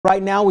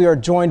Right now, we are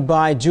joined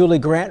by Julie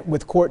Grant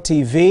with Court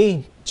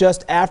TV.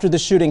 Just after the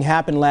shooting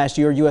happened last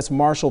year, U.S.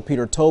 Marshal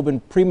Peter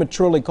Tobin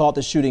prematurely called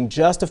the shooting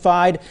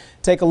justified.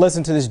 Take a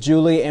listen to this,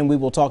 Julie, and we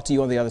will talk to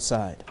you on the other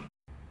side.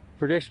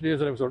 Prediction is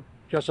that it was a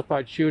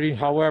justified shooting.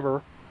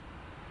 However,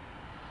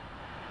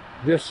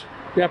 this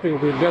definitely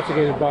will be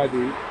investigated by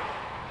the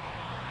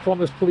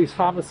Columbus Police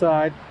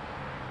Homicide,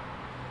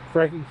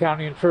 Franklin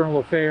County Internal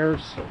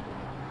Affairs,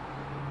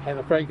 and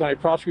the Franklin County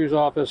Prosecutor's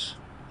Office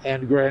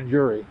and grand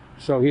jury.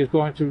 So he is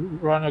going to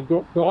run a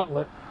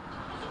gauntlet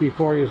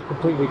before he is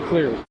completely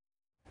cleared.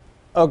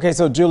 Okay,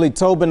 so Julie,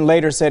 Tobin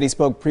later said he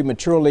spoke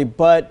prematurely,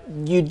 but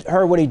you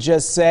heard what he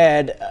just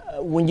said.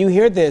 When you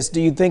hear this,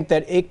 do you think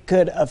that it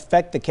could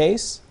affect the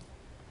case?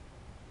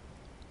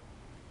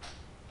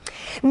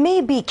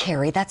 Maybe,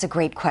 Carrie. That's a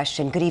great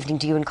question. Good evening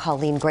to you and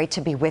Colleen. Great to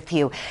be with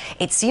you.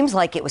 It seems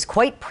like it was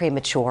quite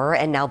premature,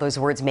 and now those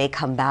words may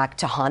come back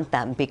to haunt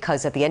them,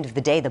 because at the end of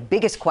the day, the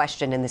biggest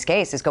question in this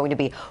case is going to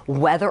be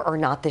whether or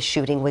not the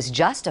shooting was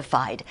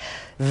justified.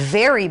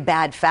 Very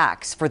bad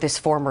facts for this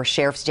former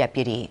sheriff's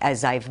deputy,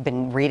 as I've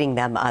been reading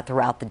them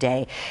throughout the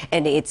day.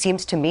 And it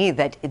seems to me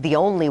that the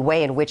only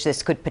way in which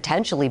this could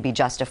potentially be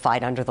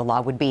justified under the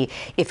law would be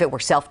if it were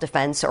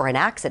self-defense or an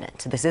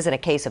accident. This isn't a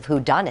case of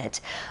who done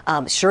it.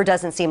 Sure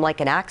doesn't seem like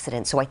an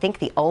accident. So I think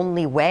the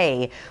only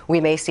way we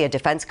may see a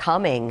defense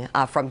coming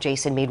from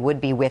Jason Meade would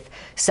be with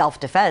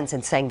self-defense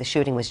and saying the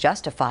shooting was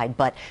justified.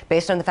 But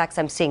based on the facts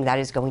I'm seeing, that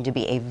is going to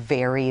be a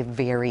very,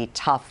 very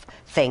tough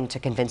thing to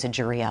convince a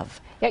jury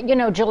of. Yeah, you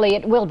know, Julie,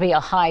 it will be a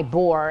high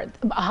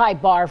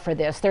bar for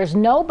this. There's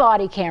no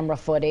body camera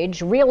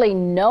footage. Really,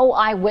 no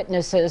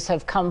eyewitnesses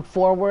have come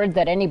forward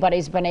that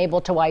anybody's been able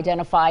to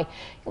identify.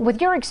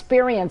 With your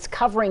experience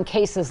covering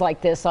cases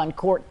like this on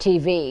Court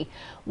TV,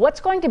 what's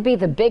going to be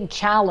the big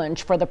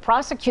challenge for the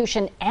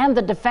prosecution and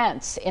the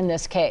defense in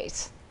this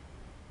case?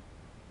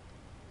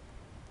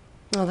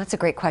 Oh, that's a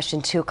great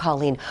question too,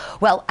 Colleen.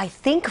 Well, I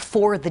think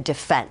for the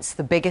defense,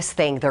 the biggest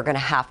thing they're going to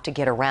have to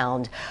get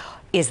around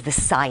is the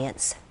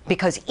science.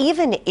 Because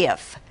even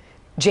if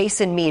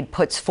Jason Meade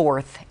puts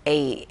forth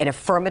an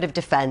affirmative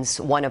defense,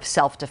 one of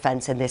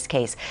self-defense in this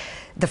case,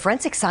 the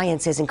forensic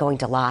science isn't going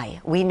to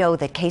lie. We know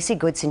that Casey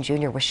Goodson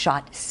Jr. was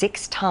shot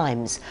 6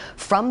 times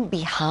from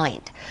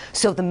behind.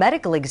 So the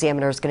medical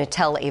examiner is going to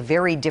tell a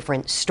very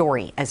different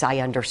story, as I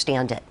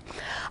understand it.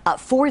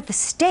 For the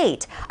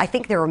state, I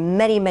think there are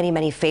many, many,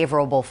 many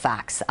favorable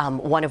facts,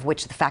 one of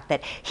which the fact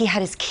that he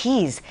had his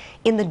keys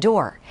in the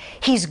door.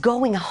 He's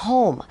going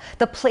home,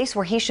 the place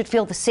where he should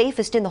feel the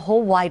safest in the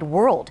whole wide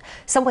world.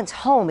 Someone's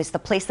home is the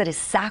place that is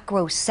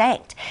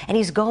sacrosanct, and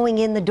he's going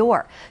in the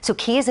door. So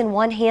keys in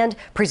one hand,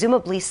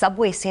 presumably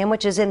Subway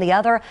sandwiches in the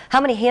other.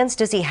 How many hands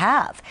does he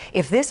have?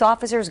 If this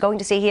officer is going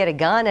to say he had a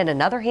gun in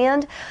another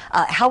hand,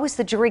 how is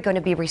the jury going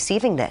to be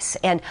receiving this?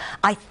 And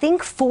I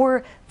think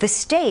for the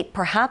state,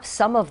 perhaps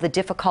some of the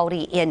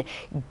difficulty in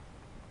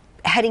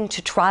heading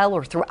to trial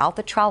or throughout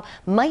the trial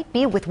might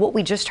be with what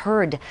we just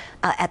heard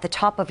at the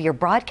top of your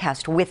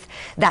broadcast, with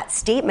that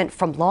statement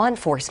from law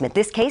enforcement.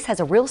 This case has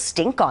a real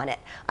stink on it.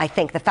 I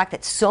think the fact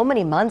that so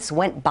many months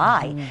went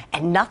by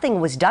and nothing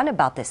was done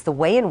about this, the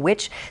way in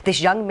which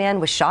this young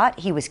man was shot,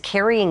 he was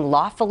carrying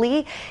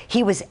lawfully,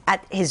 he was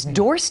at his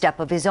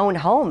doorstep of his own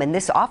home, and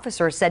this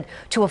officer said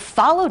to have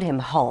followed him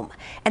home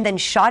and then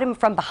shot him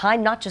from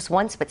behind, not just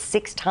once but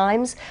 6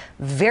 times.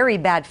 Very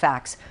bad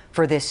facts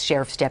for this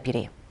sheriff's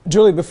deputy.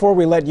 Julie, before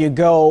we let you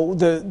go,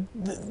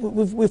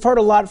 we've heard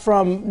a lot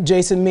from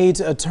Jason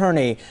Meade's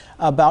attorney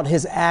about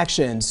his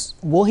actions.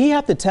 Will he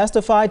have to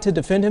testify to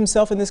defend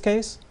himself in this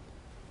case?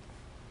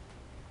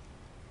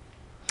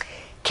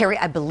 Carrie,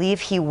 I believe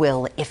he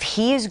will. If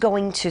he is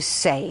going to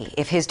say,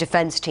 if his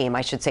defense team,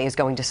 I should say, is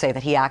going to say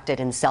that he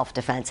acted in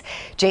self-defense,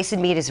 Jason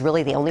Meade is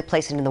really the only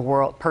person in the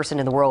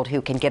world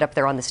who can get up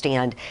there on the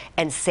stand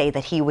and say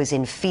that he was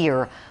in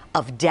fear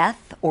of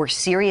death or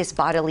serious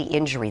bodily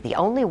injury. The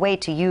only way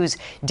to use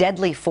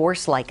deadly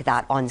force like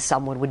that on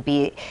someone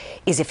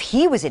is if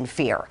he was in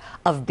fear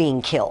of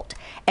being killed.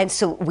 And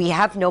so we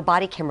have no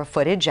body camera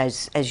footage,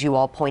 as you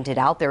all pointed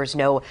out. There is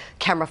no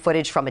camera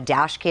footage from a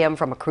dash cam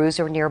from a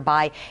cruiser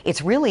nearby.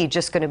 It's really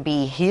just going to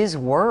be his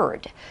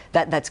word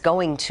that's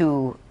going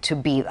to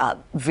be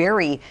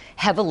very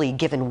heavily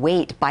given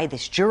weight by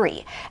this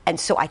jury. And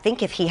so I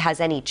think if he has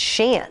any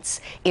chance,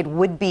 it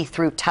would be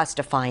through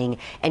testifying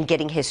and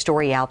getting his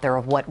story out there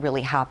of what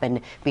really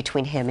happened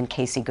between him and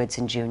Casey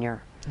Goodson Jr.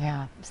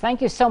 Yeah. Thank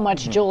you so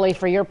much, Julie,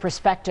 for your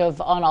perspective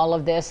on all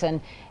of this.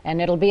 And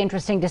it'll be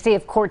interesting to see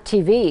if Court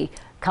TV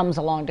comes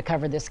along to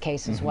cover this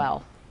case as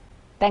well.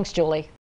 Thanks, Julie.